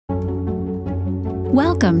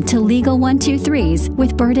Welcome to Legal 123s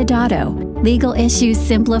with ByrdAdatto. Legal issues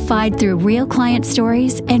simplified through real client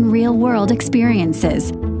stories and real-world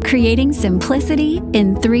experiences. Creating simplicity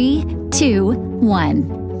in 3, 2,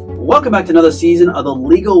 1. Welcome back to another season of the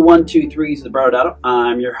Legal 123s with ByrdAdatto.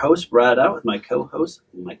 I'm your host, Brad Adatto, with my co-host,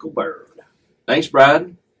 Michael Byrd. Thanks,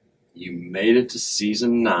 Brad. You made it to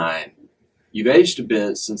season 9. You've aged a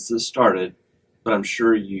bit since this started, but I'm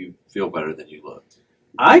sure you feel better than you look.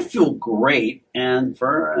 I feel great, and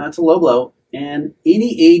that's a low blow. And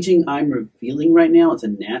any aging I'm revealing right now is a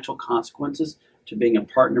natural consequences to being a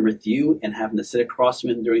partner with you and having to sit across from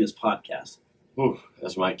you during this podcast. Ooh,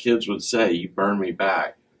 as my kids would say, you burn me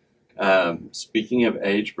back. Speaking of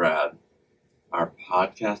age, Brad, our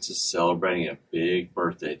podcast is celebrating a big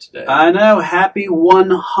birthday today. I know. Happy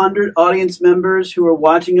 100 audience members who are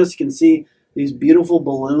watching us. You can see these beautiful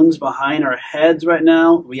balloons behind our heads right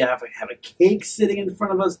now. We have a cake sitting in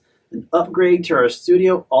front of us, an upgrade to our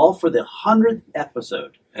studio, all for the 100th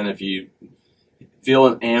episode. And if you feel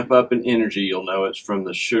an amp up in energy, you'll know it's from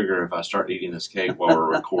the sugar if I start eating this cake while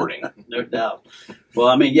we're recording. No doubt. Well,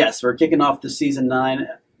 I mean, yes, we're kicking off the season 9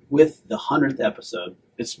 with the 100th episode.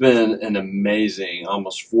 It's been an amazing,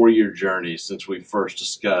 almost 4-year journey since we first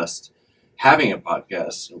discussed having a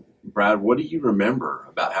podcast. Brad, what do you remember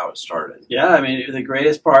about how it started? Yeah, I mean, the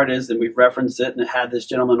greatest part is that we've referenced it and had this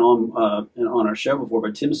gentleman on our show before,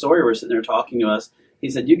 but Tim Sawyer was sitting there talking to us. He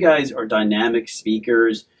said, you guys are dynamic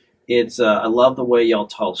speakers. I love the way y'all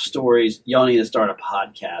tell stories. Y'all need to start a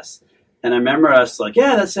podcast. And I remember us like,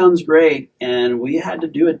 yeah, that sounds great. And we had to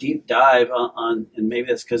do a deep dive on and maybe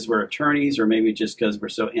that's because we're attorneys or maybe just because we're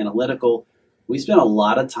so analytical. We spent a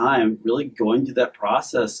lot of time really going through that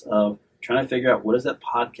process of trying to figure out what does that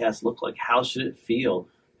podcast look like? How should it feel?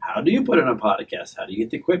 How do you put it on a podcast? How do you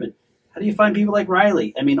get the equipment? How do you find people like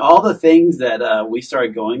Riley? I mean, all the things that we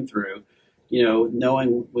started going through, you know,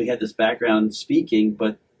 knowing we had this background in speaking,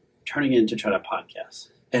 but turning it into try to podcast.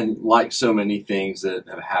 And like so many things that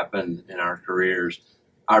have happened in our careers,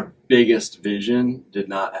 our biggest vision did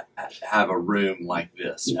not have a room like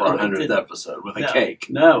this for our 100th episode with a cake.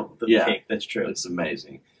 No, the cake. That's true. It's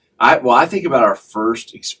amazing. I think about our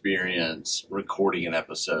first experience recording an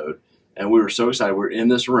episode, and we were so excited. We're in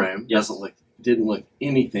this room. Yes. Didn't look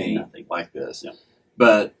anything like this. Yeah.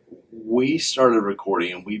 But we started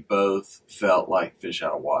recording, and we both felt like fish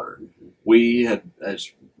out of water. Mm-hmm. We had,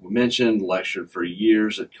 as we mentioned, lectured for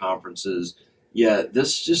years at conferences, yet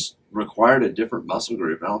this just required a different muscle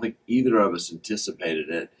group. I don't think either of us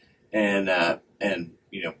anticipated it, and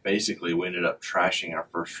you know, basically we ended up trashing our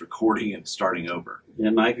first recording and starting over. Yeah,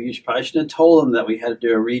 Mike, you probably shouldn't have told them that we had to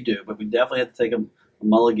do a redo, but we definitely had to take a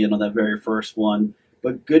mulligan on that very first one.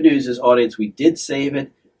 But good news is, audience, we did save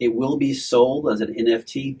it. It will be sold as an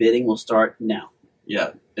NFT. Bidding will start now.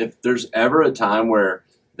 Yeah, if there's ever a time where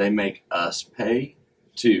they make us pay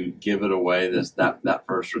to give it away, that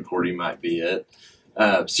first recording might be it.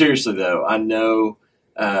 Seriously, though, I know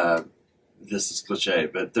this is cliche,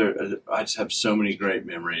 but I just have so many great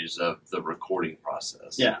memories of the recording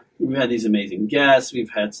process. Yeah, we've had these amazing guests. We've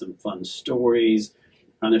had some fun stories.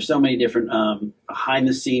 There's so many different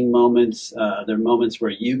behind-the-scene moments. There are moments where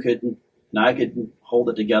you could and I could hold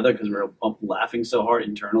it together because we're laughing so hard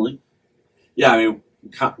internally. Yeah, I mean,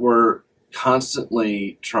 we're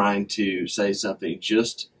constantly trying to say something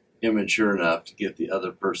just immature enough to get the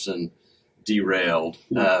other person derailed.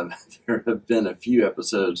 Mm-hmm. There have been a few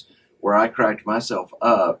episodes where I cracked myself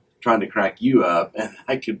up trying to crack you up, and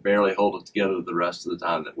I could barely hold it together the rest of the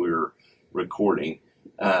time that we were recording.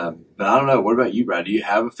 But I don't know. What about you, Brad? Do you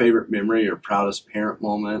have a favorite memory or proudest parent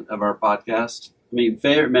moment of our podcast? I mean,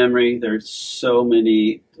 favorite memory, there's so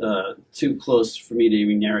many, too close for me to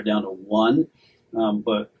even narrow it down to one.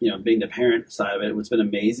 But, you know, being the parent side of it, what's been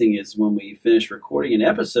amazing is when we finish recording an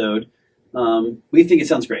episode, we think it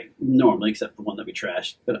sounds great, normally, except the one that we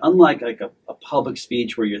trashed. But unlike like a public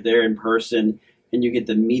speech where you're there in person and you get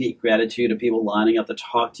the immediate gratitude of people lining up to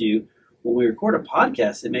talk to you, when we record a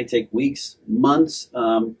podcast, it may take weeks, months,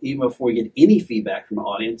 even before we get any feedback from the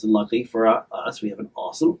audience. And luckily for us, we have an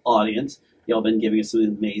awesome audience. Y'all been giving us some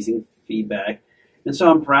amazing feedback. And so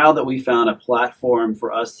I'm proud that we found a platform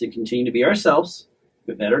for us to continue to be ourselves,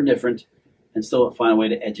 but better and different, and still find a way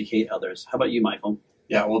to educate others. How about you, Michael?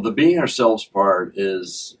 Yeah, well, the being ourselves part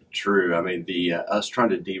is true. I mean, the us trying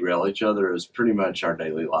to derail each other is pretty much our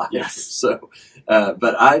daily life. Yes. So,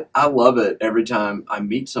 but I love it every time I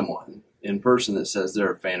meet someone in person that says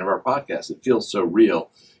they're a fan of our podcast. It feels so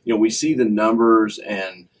real. You know, we see the numbers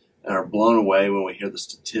and are blown away when we hear the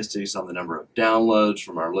statistics on the number of downloads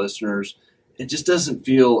from our listeners. it just doesn't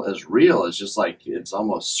feel as real. It's just like, it's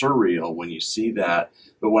almost surreal when you see that.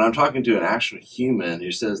 But when I'm talking to an actual human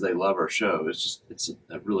who says they love our show, it's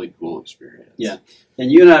a really cool experience. Yeah.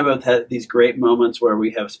 And you and I both had these great moments where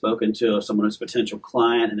we have spoken to someone who's a potential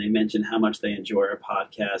client and they mention how much they enjoy our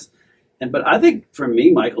podcast. But I think for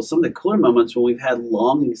me, Michael, some of the cooler moments when we've had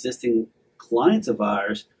long existing clients of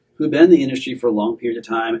ours who've been in the industry for a long period of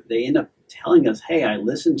time, they end up telling us, hey, I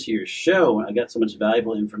listened to your show and I got so much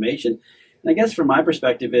valuable information. And I guess from my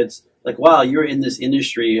perspective, it's like, wow, you're in this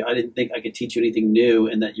industry. I didn't think I could teach you anything new,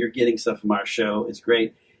 and that you're getting stuff from our show is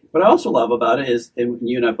great. What I also love about it is, and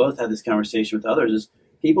you and I both had this conversation with others, is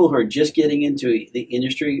people who are just getting into the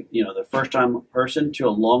industry, the first-time person to a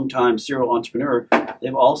long-time serial entrepreneur,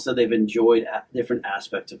 they've enjoyed different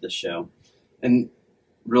aspects of the show. And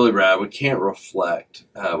really, Brad, we can't reflect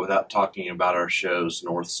without talking about our show's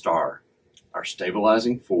North Star, our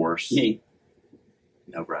stabilizing force. Me.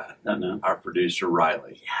 No, Brad. No. Our producer,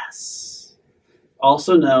 Riley. Yes.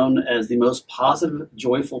 Also known as the most positive,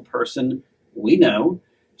 joyful person we know.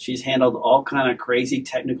 She's handled all kind of crazy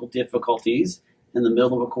technical difficulties in the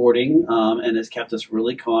middle of recording and has kept us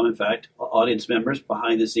really calm. In fact, audience members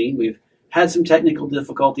behind the scene, we've had some technical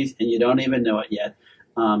difficulties and you don't even know it yet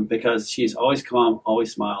because she's always calm,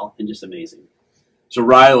 always smile, and just amazing. So,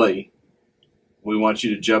 Riley, we want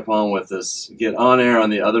you to jump on with us, get on air on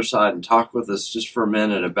the other side and talk with us just for a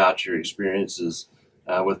minute about your experiences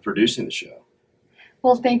with producing the show.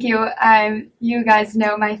 Well, thank you. You guys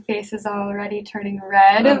know my face is already turning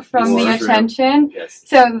red from the attention. Yes.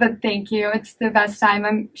 But thank you. It's the best time.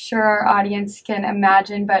 I'm sure our audience can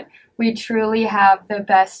imagine, but we truly have the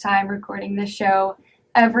best time recording the show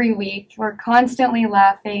every week. We're constantly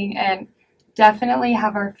laughing and definitely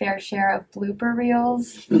have our fair share of blooper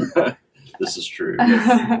reels. This is true.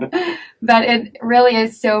 But it really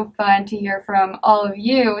is so fun to hear from all of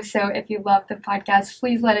you. So if you love the podcast,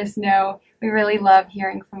 please let us know. We really love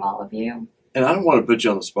hearing from all of you. And I don't want to put you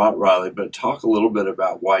on the spot, Riley, but talk a little bit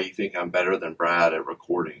about why you think I'm better than Brad at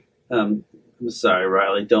recording. I'm sorry,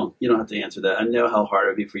 Riley. You don't have to answer that. I know how hard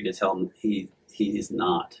it would be for you to tell him he is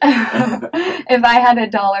not. If I had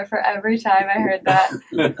 $1 for every time I heard that.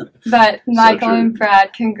 But Michael and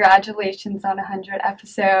Brad, congratulations on 100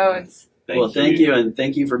 episodes. Thank you, and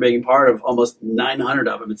thank you for being part of almost 900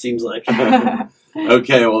 of them, it seems like.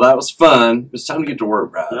 Okay, well, that was fun. It's time to get to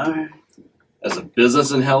work, Brad. All right. As a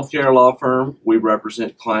business and healthcare law firm, we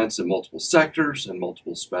represent clients in multiple sectors and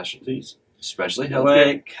multiple specialties, especially healthcare.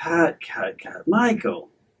 Wait, cut. Michael,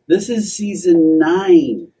 this is season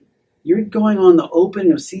 9. You're going on the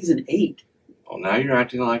opening of season 8. Well, now you're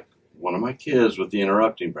acting like one of my kids with the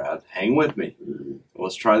interrupting, Brad. Hang with me.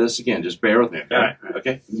 Let's try this again. Just bear with me, okay? All right.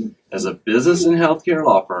 Okay? As a business and healthcare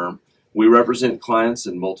law firm, we represent clients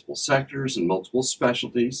in multiple sectors and multiple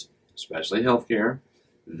specialties, especially healthcare.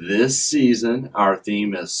 This season, our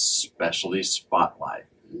theme is Specialty Spotlight,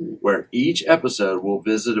 where each episode will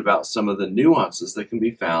visit about some of the nuances that can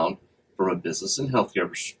be found from a business and healthcare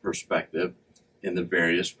perspective in the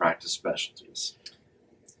various practice specialties.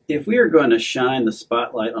 If we are going to shine the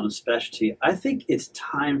spotlight on a specialty, I think it's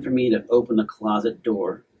time for me to open the closet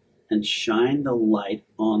door and shine the light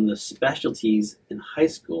on the specialties in high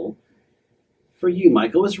school. For you,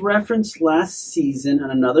 Michael, it was referenced last season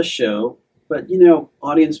on another show, but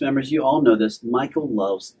audience members, you all know this. Michael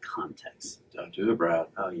loves context. Don't do it, Brad.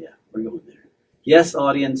 Oh, yeah, we're going there. Yes,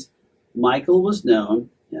 audience, Michael was known,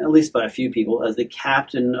 at least by a few people, as the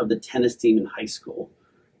captain of the tennis team in high school.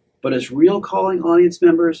 But his real calling, audience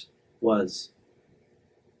members, was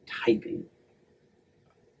typing.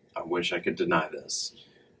 I wish I could deny this.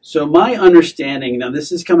 So my understanding, now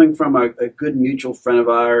this is coming from a good mutual friend of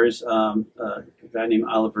ours, a guy named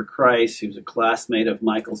Oliver Christ, who's a classmate of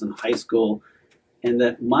Michael's in high school, and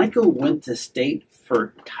that Michael went to state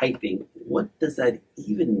for typing. What does that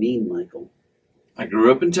even mean, Michael? I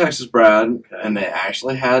grew up in Texas, Brad, and they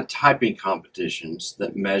actually had typing competitions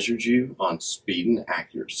that measured you on speed and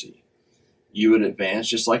accuracy. You would advance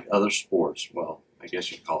just like other sports. Well, I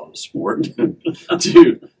guess you'd call it a sport.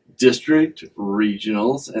 To district,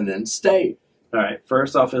 regionals, and then state. All right.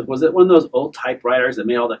 First off, was it one of those old typewriters that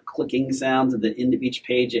made all the clicking sounds at the end of each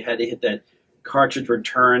page? You had to hit that cartridge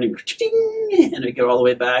return and it would go all the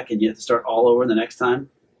way back, and you have to start all over the next time?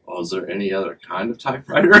 Was there any other kind of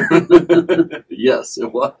typewriter? Yes,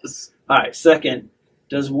 it was. All right. Second,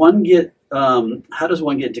 how does one get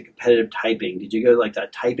into competitive typing? Did you go to like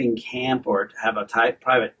that typing camp or have a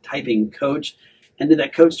private typing coach? And did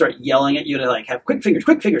that coach start yelling at you to like have quick fingers,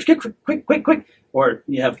 quick, or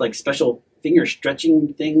you have like special finger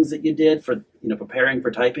stretching things that you did for preparing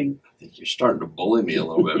for typing? I think you're starting to bully me a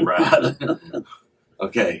little bit, Brad.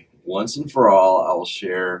 Okay, once and for all, I will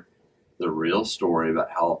share the real story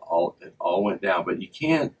about how it all went down. But you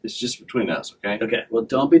can't, it's just between us, okay? Okay, well,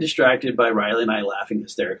 don't be distracted by Riley and I laughing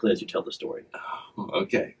hysterically as you tell the story.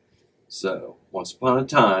 Okay, so once upon a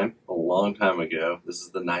time, a long time ago, this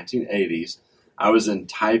is the 1980s, I was in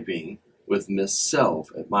typing with Miss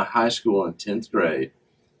Self at my high school in 10th grade.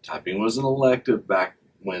 Typing was an elective back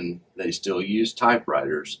when they still used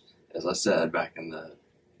typewriters, as I said, back in the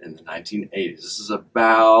 1980s. This is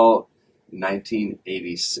about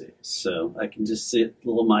 1986. So I can just see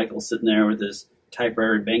little Michael sitting there with his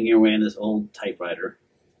typewriter banging away on this old typewriter.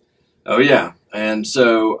 Oh, yeah. And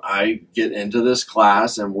so I get into this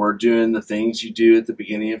class, and we're doing the things you do at the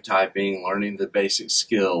beginning of typing, learning the basic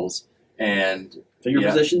skills. And finger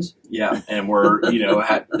positions? Yeah. And we're,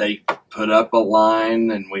 they put up a line,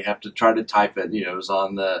 and we have to try to type it. It was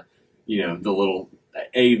on the, the little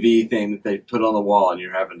AV thing that they put on the wall, and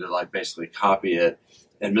you're having to, like, basically copy it.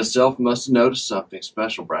 And Miss Self must have noticed something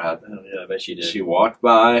special, Brad. Oh, yeah, I bet she did. She walked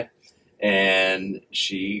by, and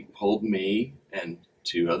she pulled me and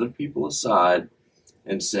two other people aside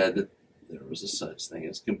and said that there was a such thing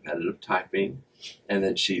as competitive typing, and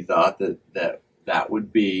that she thought that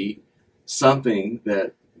would be something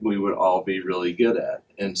that we would all be really good at.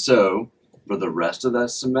 And so for the rest of that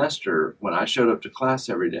semester, when I showed up to class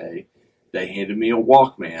every day, they handed me a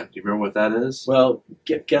Walkman. Do you remember what that is? Well,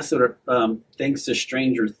 guess what? Thanks to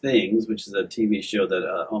Stranger Things, which is a TV show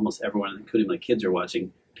that almost everyone, including my kids, are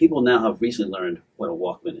watching, people now have recently learned what a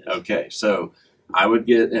Walkman is. Okay, so I would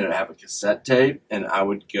get and have a cassette tape, and I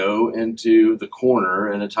would go into the corner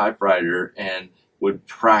in a typewriter and would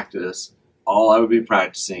practice. All I would be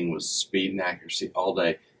practicing was speed and accuracy all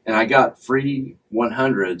day. And I got free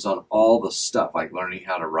 100s on all the stuff, like learning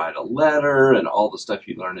how to write a letter and all the stuff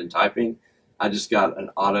you learn in typing. I just got an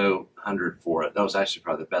auto 100 for it. That was actually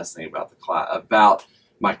probably the best thing about the class, about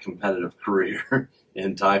my competitive career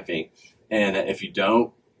in typing. And if you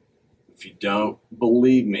don't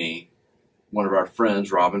believe me, one of our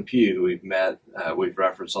friends, Robin Pugh, who we've met, we've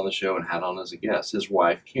referenced on the show and had on as a guest, his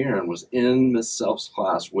wife Karen was in Miss Self's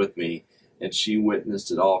class with me, and she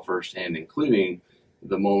witnessed it all firsthand, including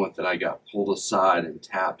the moment that I got pulled aside and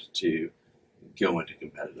tapped to go into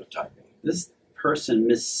competitive typing. This person,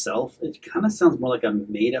 Miss Self, it kind of sounds more like a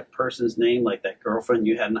made-up person's name, like that girlfriend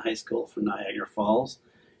you had in high school from Niagara Falls.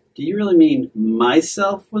 Do you really mean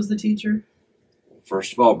myself was the teacher?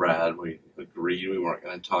 First of all, Brad, we agreed we weren't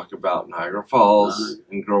going to talk about Niagara Falls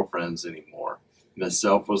and girlfriends anymore. Miss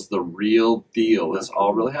Self was the real deal. This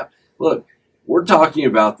all really happened. Look, we're talking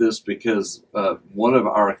about this because one of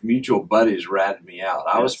our mutual buddies ratted me out.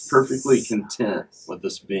 I was perfectly content with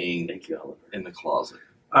this being in the closet.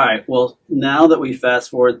 All right. Well, now that we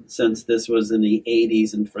fast forward, since this was in the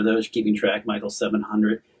 80s, and for those keeping track, Michael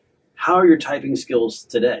 700, how are your typing skills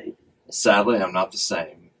today? Sadly, I'm not the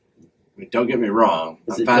same. I mean, don't get me wrong.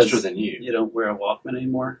 I'm faster than you. You don't wear a Walkman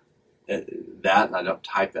anymore? That, and I don't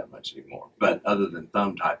type that much anymore. But other than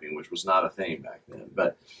thumb typing, which was not a thing back then.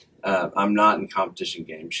 But I'm not in competition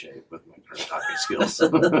game shape with my current typing skills.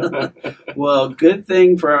 Well, good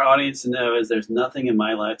thing for our audience to know is there's nothing in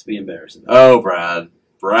my life to be embarrassed about. Oh,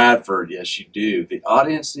 Bradford, yes, you do. The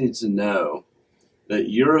audience needs to know that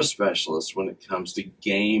you're a specialist when it comes to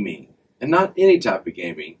gaming. And not any type of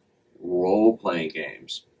gaming, role-playing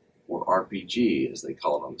games, or RPG, as they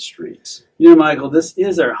call it on the streets. You know, Michael, this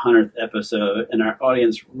is our 100th episode, and our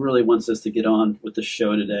audience really wants us to get on with the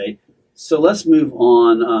show today. So let's move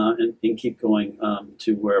on and keep going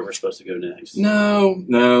to where we're supposed to go next. No.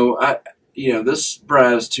 This,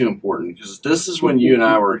 Brad, is too important, because this is when you and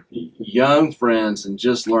I were young friends and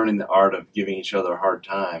just learning the art of giving each other a hard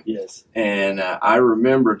time. Yes. And I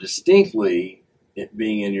remember distinctly it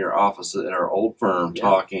being in your office at our old firm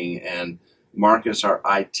talking, and Marcus, our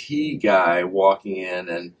IT guy, walking in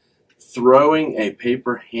and throwing a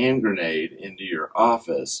paper hand grenade into your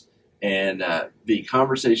office. And the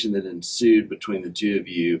conversation that ensued between the two of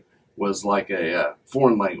you was like a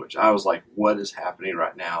foreign language. I was like, what is happening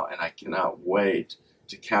right now? And I cannot wait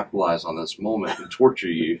to capitalize on this moment and torture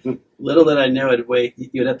you. Little did I know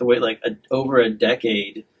you'd have to wait like over a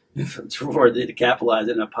decade to capitalize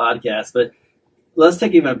it in a podcast. But let's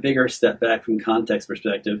take even a bigger step back from context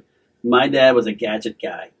perspective. My dad was a gadget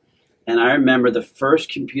guy. And I remember the first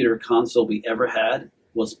computer console we ever had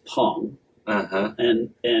was Pong. And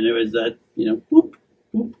it was that, whoop,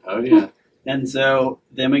 whoop. Oh, yeah. And so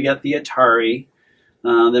then we got the Atari.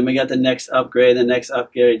 Then we got the next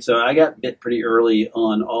upgrade. So I got bit pretty early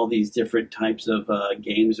on all these different types of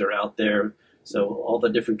games that are out there. So all the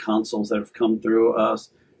different consoles that have come through us.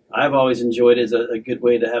 I've always enjoyed it as a good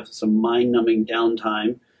way to have some mind-numbing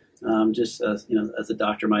downtime. just as as a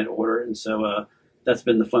doctor might order. And so that's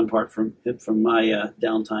been the fun part from my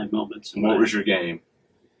downtime moments. And what was your game?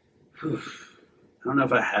 I don't know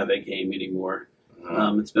if I have a game anymore.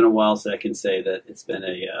 It's been a while since I can say that it's been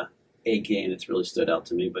a game that's really stood out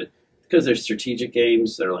to me. But because there's strategic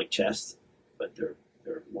games that are like chess, but they're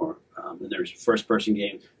more. And there's first person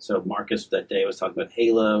games. So Marcus that day was talking about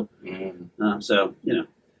Halo. So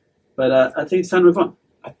but I think it's time to move on.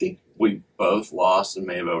 I think we both lost and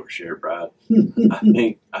may have overshared, Brad.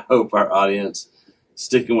 I hope our audience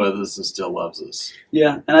sticking with us and still loves us.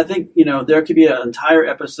 Yeah, and I think there could be an entire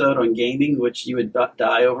episode on gaming, which you would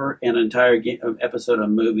die over, and an entire episode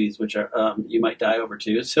on movies, which are you might die over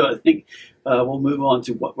too. So I think we'll move on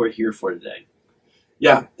to what we're here for today.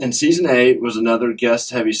 Yeah, and season 8 was another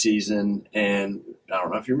guest-heavy season, and I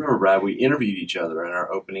don't know if you remember, Brad, we interviewed each other in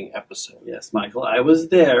our opening episode. Yes, Michael, I was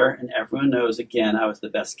there, and everyone knows, again, I was the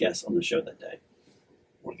best guest on the show that day.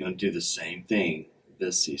 We're going to do the same thing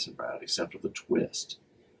this season, Brad, except with a twist.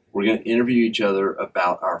 We're going to interview each other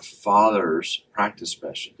about our father's practice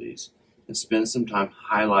specialties and spend some time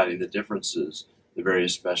highlighting the differences the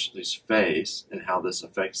various specialties face and how this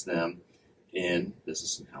affects them in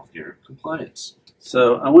business and healthcare compliance.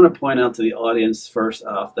 So I want to point out to the audience first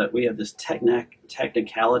off that we have this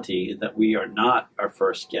technicality that we are not our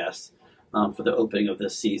first guest for the opening of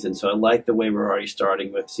this season. So I like the way we're already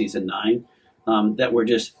starting with season 9, that we're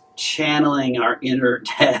just channeling our inner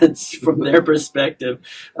dads from their perspective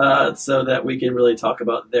so that we can really talk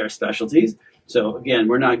about their specialties. So again,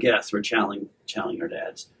 we're not guests, we're channeling our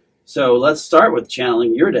dads. So let's start with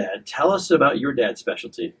channeling your dad. Tell us about your dad's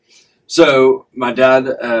specialty. So my dad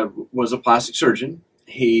was a plastic surgeon.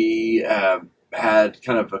 He had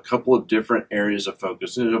kind of a couple of different areas of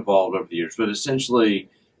focus, and it evolved over the years. But essentially,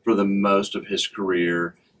 for the most of his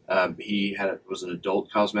career, he was an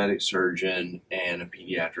adult cosmetic surgeon and a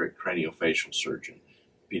pediatric craniofacial surgeon.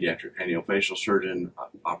 Pediatric craniofacial surgeon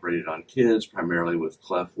operated on kids, primarily with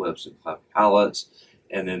cleft lips and cleft palates.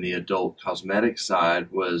 And then the adult cosmetic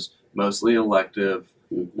side was mostly elective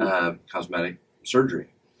cosmetic surgery.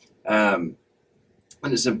 And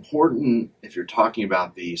it's important, if you're talking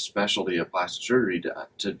about the specialty of plastic surgery,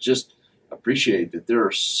 to just appreciate that there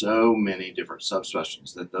are so many different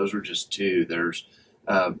subspecialties, that those are just two. There's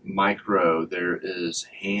micro, there is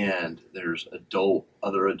hand, there's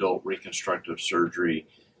other adult reconstructive surgery,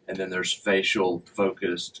 and then there's facial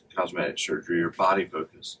focused cosmetic surgery or body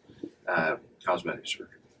focused cosmetic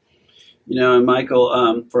surgery. And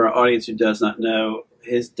Michael, for our audience who does not know,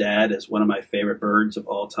 his dad is one of my favorite birds of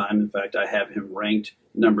all time. In fact, I have him ranked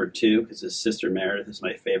number 2 because his sister Meredith is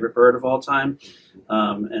my favorite bird of all time.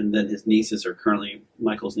 And then his nieces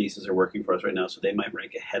Michael's nieces are working for us right now, so they might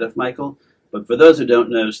rank ahead of Michael. But for those who don't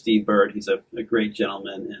know Steve Byrd, he's a great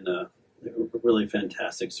gentleman and a really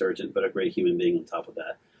fantastic surgeon, but a great human being on top of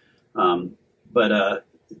that.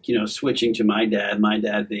 Switching to my dad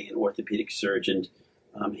being an orthopedic surgeon,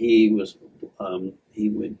 he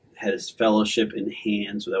had his fellowship in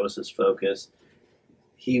hand, so that was his focus.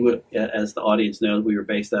 He would, as the audience knows, we were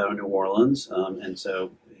based out of New Orleans, and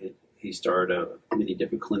so he started many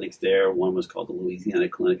different clinics there. One was called the Louisiana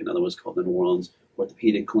Clinic, another was called the New Orleans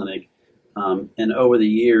Orthopedic Clinic. And over the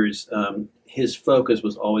years, his focus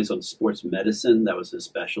was always on sports medicine. That was his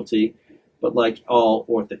specialty. But like all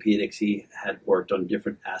orthopedics, he had worked on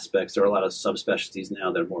different aspects. There are a lot of subspecialties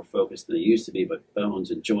now that are more focused than they used to be, but bones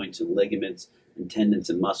and joints and ligaments and tendons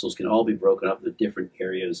and muscles can all be broken up into different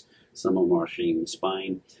areas. Some of them are even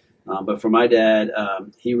spine. But for my dad,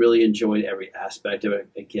 he really enjoyed every aspect of it.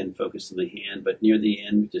 Again, focused on the hand, but near the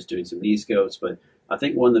end, just doing some knee scopes. But I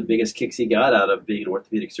think one of the biggest kicks he got out of being an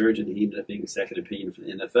orthopedic surgeon, he ended up being second opinion for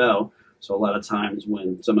the NFL. So a lot of times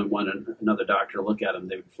when someone wanted another doctor to look at him,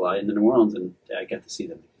 they would fly into New Orleans, and I got to see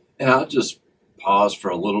them. And I'll just pause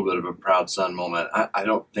for a little bit of a proud son moment. I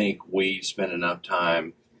don't think we spend enough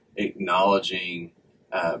time acknowledging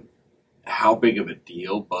how big of a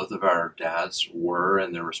deal both of our dads were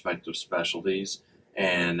in their respective specialties,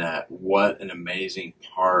 and what an amazing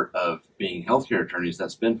part of being healthcare attorneys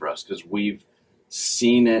that's been for us, because we've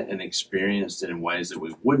seen it and experienced it in ways that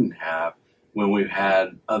we wouldn't have when we've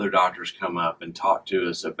had other doctors come up and talk to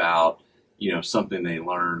us about, something they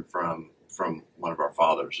learned from one of our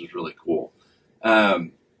fathers. Is really cool. Tell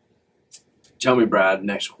me, Brad,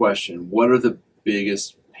 next question. What are the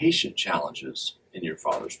biggest patient challenges in your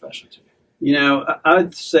father's specialty?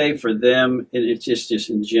 I'd say for them, and it's just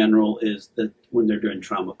in general, is that when they're doing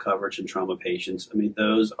trauma coverage and trauma patients,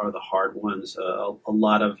 those are the hard ones. A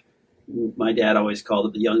lot of, my dad always called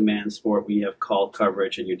it the young man sport. We have call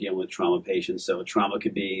coverage and you're dealing with trauma patients. So trauma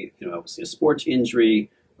could be, obviously a sports injury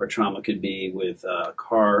or trauma could be with a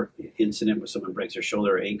car incident where someone breaks their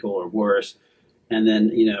shoulder or ankle or worse. And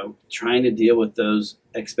then, trying to deal with those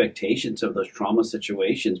expectations of those trauma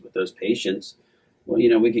situations with those patients. Well,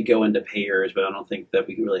 we could go into payers, but I don't think that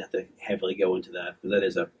we really have to heavily go into that, because that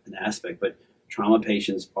is an aspect. But trauma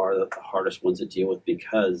patients are the hardest ones to deal with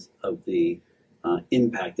because of the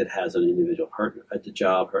impact it has on an individual, hurt at the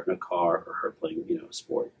job, hurt in a car, or hurt playing, a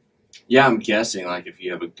sport. Yeah, I'm guessing like if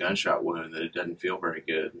you have a gunshot wound that it doesn't feel very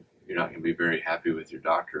good, you're not going to be very happy with your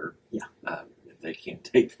doctor. Yeah. If they can't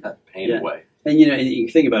take that pain away. And you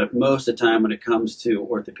think about it, most of the time when it comes to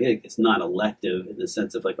orthopedic, it's not elective in the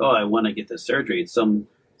sense of like, oh, I want to get this surgery. It's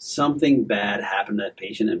something bad happened to that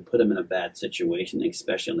patient and put them in a bad situation,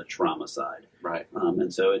 especially on the trauma side. Right.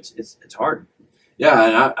 And so it's hard. Yeah,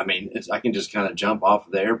 and I mean, I can just kind of jump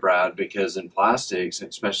off there, Brad, because in plastics,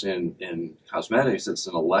 especially in cosmetics, it's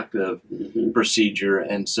an elective procedure,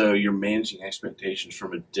 and so you're managing expectations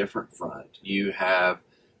from a different front. You have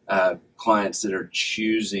clients that are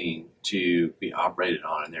choosing to be operated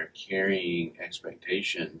on, and they're carrying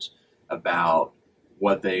expectations about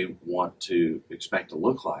what they want to expect to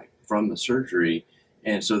look like from the surgery,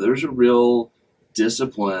 and so there's a real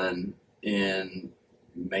discipline in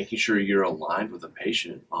making sure you're aligned with the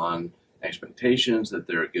patient on expectations, that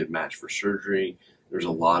they're a good match for surgery. There's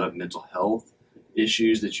a lot of mental health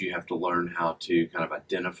issues that you have to learn how to kind of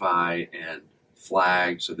identify and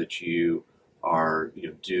flag so that you are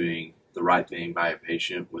doing the right thing by a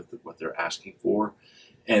patient with what they're asking for.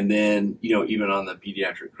 And then, even on the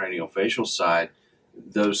pediatric craniofacial side,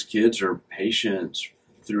 those kids are patients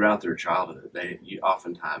throughout their childhood. You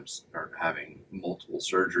oftentimes are having multiple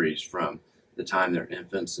surgeries from the time they're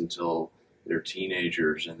infants until they're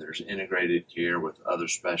teenagers, and there's integrated care with other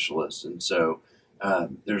specialists. And so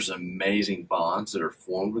there's amazing bonds that are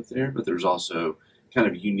formed with there, but there's also kind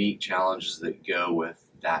of unique challenges that go with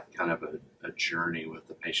that kind of a journey with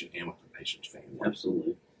the patient and with the patient's family.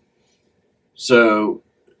 Absolutely. So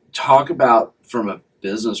talk about, from a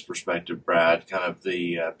business perspective, Brad, kind of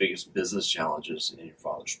the biggest business challenges in your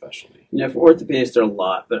father's specialty. For orthopedists, there are a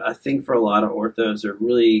lot, but I think for a lot of orthos, they're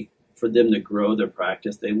really, for them to grow their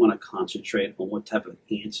practice, they want to concentrate on what type of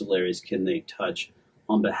ancillaries can they touch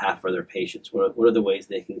on behalf of their patients. What are the ways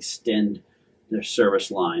they can extend their service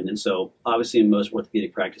line? And so obviously in most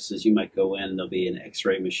orthopedic practices, you might go in and there'll be an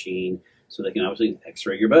x-ray machine, so they can obviously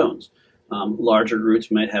x-ray your bones. Larger groups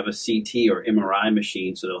might have a CT or MRI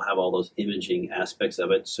machine, so they'll have all those imaging aspects of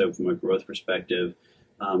it. So from a growth perspective,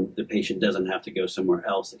 the patient doesn't have to go somewhere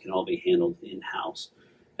else. It can all be handled in-house.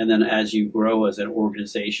 And then as you grow as an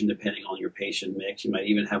organization, depending on your patient mix, you might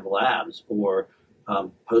even have labs, or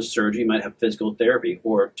post-surgery, you might have physical therapy,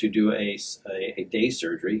 or to do a day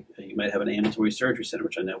surgery, you might have an ambulatory surgery center,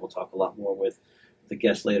 which I know we'll talk a lot more with the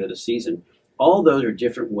guests later this season. All those are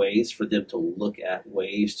different ways for them to look at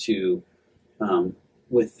ways to,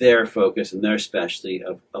 with their focus and their specialty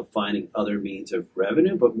of finding other means of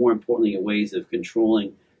revenue, but more importantly, ways of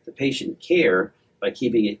controlling the patient care by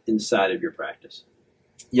keeping it inside of your practice.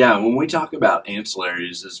 Yeah, when we talk about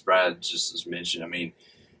ancillaries, as Brad just has mentioned, I mean,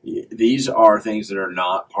 these are things that are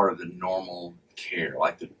not part of the normal care,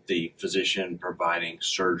 like the physician providing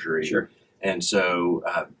surgery. Sure. And so,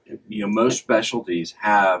 most specialties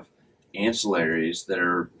have ancillaries that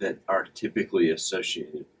are typically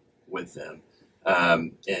associated with them.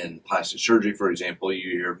 In plastic surgery, for example,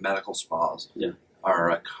 your medical spas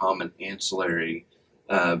are a common ancillary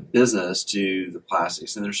business to the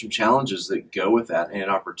plastics, and there's some challenges that go with that and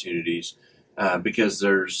opportunities because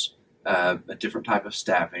there's a different type of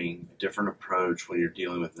staffing, a different approach when you're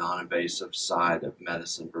dealing with non-invasive side of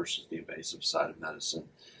medicine versus the invasive side of medicine.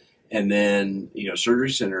 And then surgery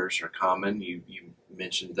centers are common. You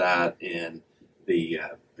mentioned that in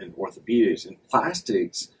orthopedics. In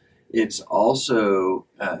plastics, it's also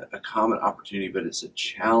a common opportunity, but it's a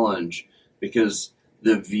challenge because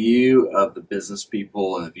the view of the business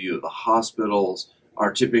people and the view of the hospitals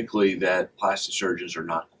are typically that plastic surgeons are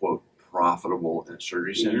not, quote, profitable in a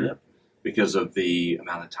surgery center because of the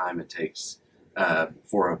amount of time it takes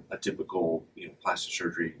for a typical plastic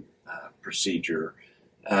surgery procedure.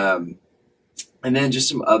 And then just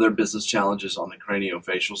some other business challenges on the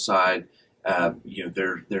craniofacial side.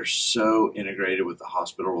 They're so integrated with the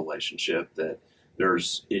hospital relationship that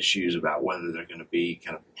there's issues about whether they're going to be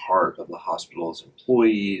kind of part of the hospital's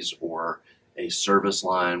employees or a service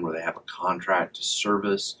line where they have a contract to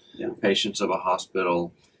service patients of a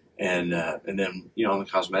hospital. And then, on the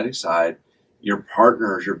cosmetic side, your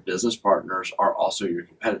partners, your business partners are also your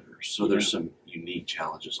competitors. So there's some unique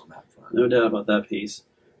challenges on that front. No doubt about that piece.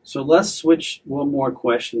 So let's switch one more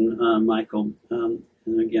question, Michael, and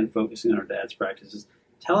again, focusing on our dad's practices.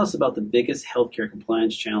 Tell us about the biggest healthcare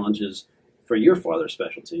compliance challenges for your father's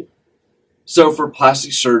specialty. So for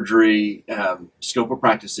plastic surgery, scope of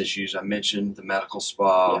practice issues, I mentioned the medical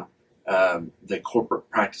spa, the corporate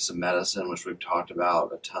practice of medicine, which we've talked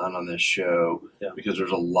about a ton on this show, because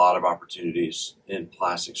there's a lot of opportunities in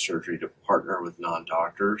plastic surgery to partner with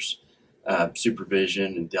non-doctors.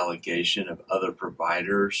 Supervision and delegation of other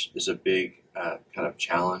providers is a big kind of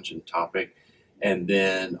challenge and topic. And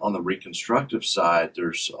then on the reconstructive side,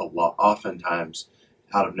 there's a lot, oftentimes,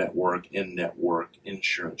 out-of-network, in-network,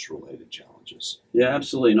 insurance-related challenges. Yeah,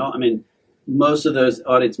 absolutely. No, I mean, most of those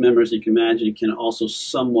audience members, you can imagine, can also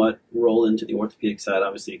somewhat roll into the orthopedic side,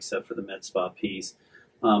 obviously, except for the med spa piece.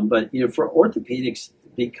 But, for orthopedics,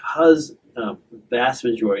 because vast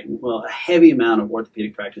majority, a heavy amount of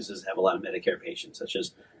orthopedic practices have a lot of Medicare patients, such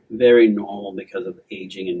as very normal because of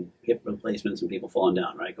aging and hip replacements and people falling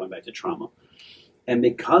down, right, going back to trauma. And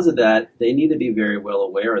because of that, they need to be very well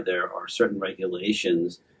aware there are certain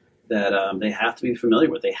regulations that they have to be familiar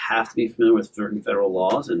with. They have to be familiar with certain federal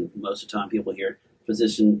laws, and most of the time people hear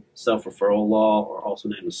physician self-referral law, or also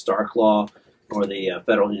named the Stark Law, or the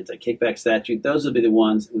federal anti-kickback statute. Those would be the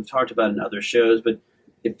ones we've talked about in other shows, but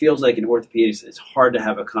it feels like in orthopedics it's hard to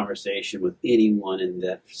have a conversation with anyone in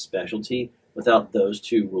that specialty without those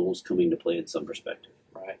two rules coming to play in some perspective.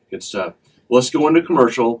 Right, good stuff. Well, let's go into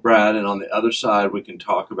commercial, Brad, and on the other side we can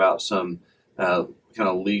talk about some kind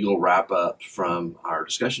of legal wrap-up from our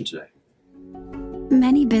discussion today.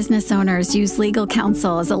 Many business owners use legal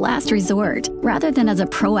counsel as a last resort rather than as a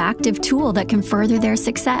proactive tool that can further their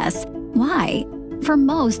success. Why? For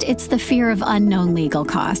most, it's the fear of unknown legal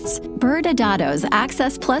costs. ByrdAdatto's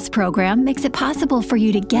Access Plus program makes it possible for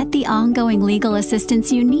you to get the ongoing legal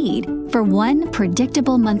assistance you need for one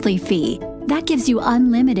predictable monthly fee. That gives you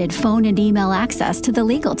unlimited phone and email access to the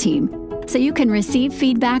legal team, so you can receive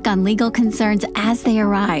feedback on legal concerns as they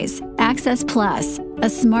arise. Access Plus, a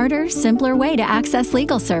smarter, simpler way to access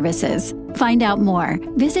legal services. Find out more.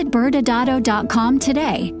 Visit ByrdAdatto.com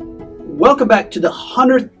today. Welcome back to the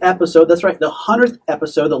 100th episode. That's right, the 100th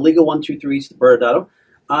episode, the Legal 123's ByrdAdatto.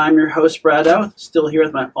 I'm your host, Brad Adatto, still here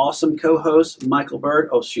with my awesome co-host, Michael Byrd.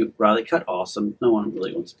 Oh, shoot, Riley cut awesome. No one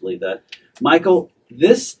really wants to believe that. Michael,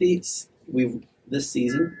 this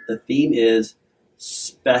season, the theme is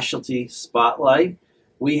Specialty Spotlight.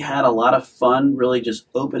 We had a lot of fun really just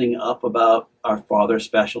opening up about our father's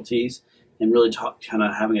specialties and really kind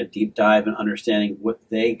of having a deep dive and understanding what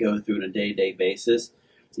they go through on a day-to-day basis.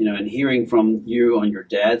 And hearing from you on your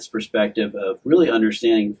dad's perspective of really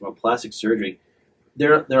understanding from a plastic surgery,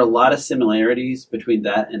 there are a lot of similarities between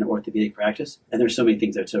that and orthopedic practice, and there's so many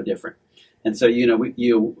things that are so different. And so,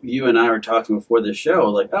 you and I were talking before this show,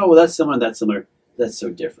 like, oh, well, that's similar, that's so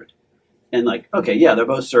different. And like, okay, yeah, they're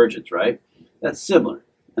both surgeons, right? That's similar.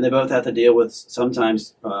 And they both have to deal with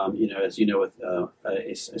sometimes, as you know, with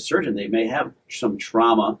a surgeon, they may have some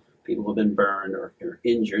trauma. People have been burned or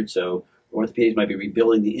injured, so orthopedics might be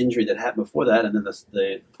rebuilding the injury that happened before that, and then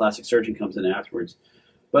the plastic surgeon comes in afterwards.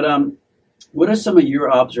 But what are some of your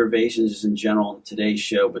observations in general on today's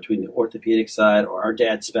show between the orthopedic side or our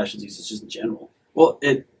dad's specialties just in general? Well,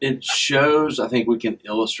 it shows, I think we can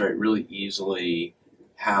illustrate really easily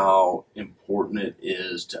how important it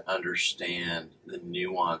is to understand the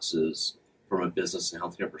nuances from a business and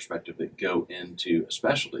healthcare perspective that go into a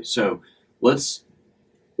specialty. So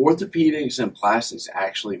orthopedics and plastics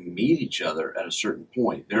actually meet each other at a certain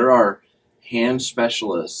point. There are hand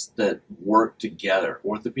specialists that work together,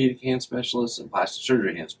 orthopedic hand specialists and plastic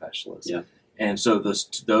surgery hand specialists. Yeah. And so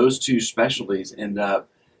those two specialties end up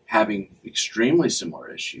having extremely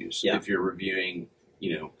similar issues if you're reviewing,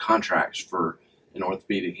 contracts for an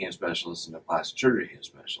orthopedic hand specialist and a plastic surgery hand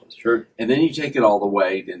specialist. Sure. And then you take it all the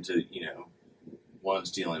way into,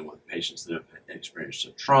 one's dealing with patients that have experienced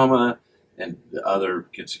some trauma, and the other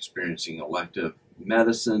gets experiencing elective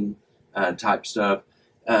medicine type stuff.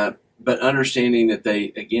 But understanding that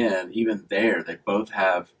they both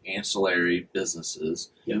have ancillary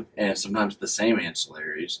businesses, and sometimes the same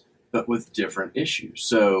ancillaries, but with different issues.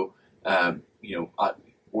 So,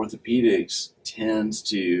 orthopedics tends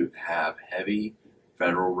to have heavy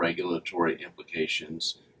federal regulatory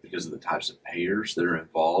implications because of the types of payers that are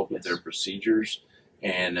involved with their procedures,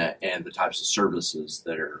 and the types of services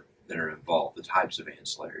that are involved, the types of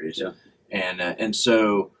ancillaries, and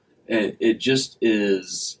so it just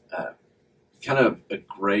is kind of a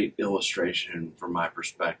great illustration from my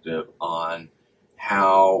perspective on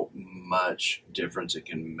how much difference it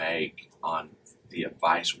can make on the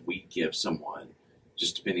advice we give someone,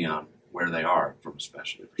 just depending on where they are from a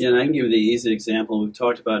specialty perspective. Yeah, and I can give you the easy example we've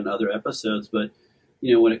talked about in other episodes, but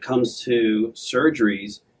when it comes to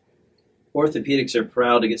surgeries, orthopedics are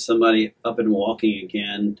proud to get somebody up and walking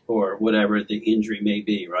again or whatever the injury may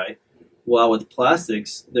be, right? While with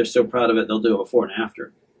plastics, they're so proud of it, they'll do a before and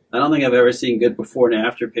after. I don't think I've ever seen good before and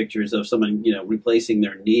after pictures of someone, replacing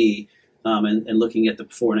their knee and looking at the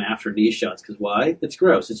before and after knee shots. Because why? It's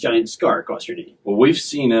gross. It's a giant scar across your knee. Well, we've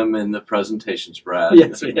seen them in the presentations, Brad,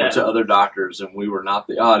 yes, we have. To other doctors, and we were not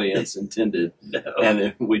the audience intended, No.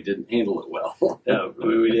 and we didn't handle it well. No,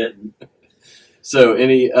 we didn't. So,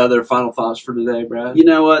 any other final thoughts for today, Brad? You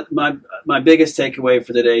know what? My biggest takeaway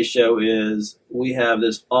for today's show is we have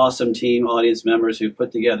this awesome team, audience members, who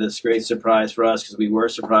put together this great surprise for us, because we were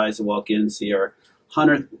surprised to walk in and see our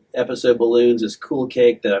 100th episode balloons, this cool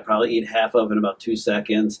cake that I probably eat half of in about 2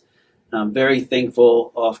 seconds. I'm very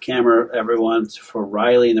thankful off camera, everyone, for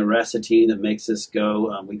Riley and the rest of the team that makes this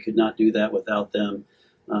go. We could not do that without them.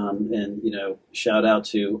 And shout out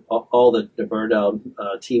to all the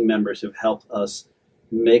ByrdAdatto team members who've helped us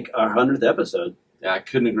make our 100th episode. Yeah, I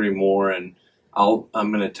couldn't agree more. And I'm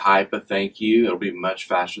going to type a thank you. It'll be much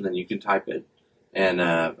faster than you can type it. And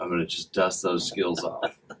I'm going to just dust those skills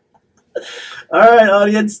off. All right,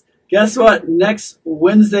 audience. Guess what? Next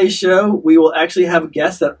Wednesday show, we will actually have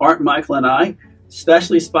guests that aren't Michael and I.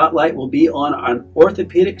 Especially Spotlight will be on an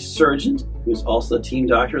orthopedic surgeon who's also the team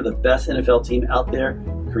doctor of the best NFL team out there.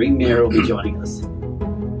 Kareem Mayer will be joining us.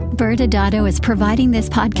 ByrdAdatto is providing this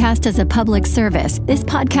podcast as a public service. This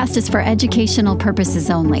podcast is for educational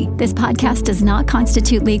purposes only. This podcast does not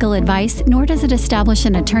constitute legal advice, nor does it establish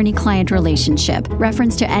an attorney-client relationship.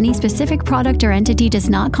 Reference to any specific product or entity does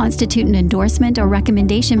not constitute an endorsement or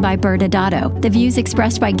recommendation by ByrdAdatto. The views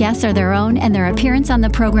expressed by guests are their own, and their appearance on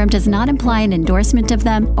the program does not imply an endorsement of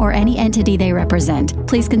them or any entity they represent.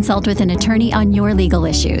 Please consult with an attorney on your legal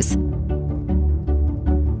issues.